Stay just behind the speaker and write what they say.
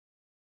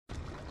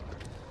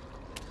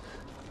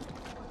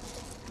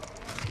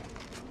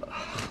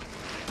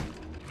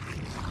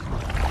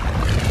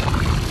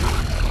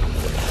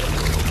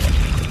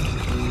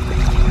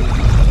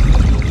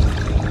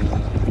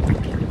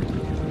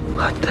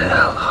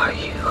are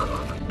you?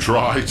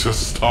 Try to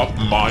stop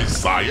my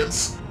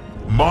science?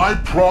 My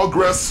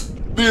progress?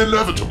 The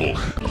inevitable.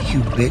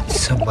 You bit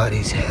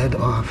somebody's head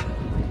off.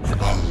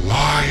 A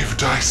live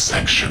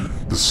dissection.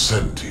 The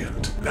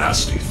sentient,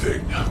 nasty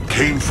thing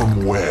came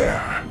from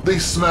where? They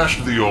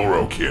smashed the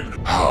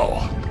Orokin.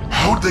 How?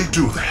 How'd they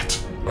do that?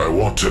 I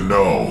want to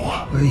know.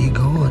 Where are you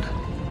going?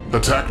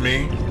 Attack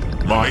me?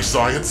 My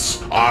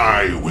science?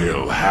 I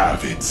will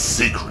have it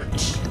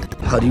secret.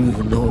 How do you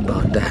even know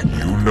about that?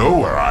 You know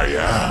where I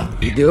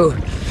am. You do?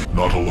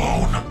 Not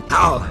alone.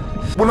 How?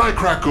 When I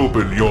crack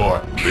open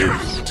your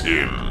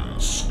built-in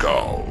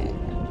skull.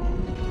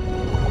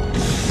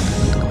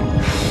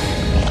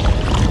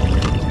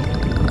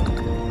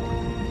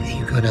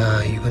 You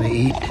gonna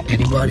eat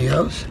anybody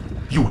else?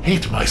 You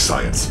hate my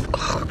science.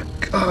 Oh,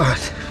 God.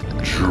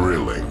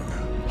 Drilling.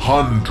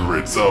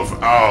 Hundreds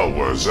of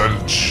hours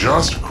and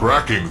just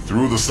cracking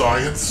through the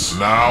science.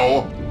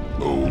 Now,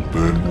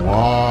 open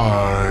wide.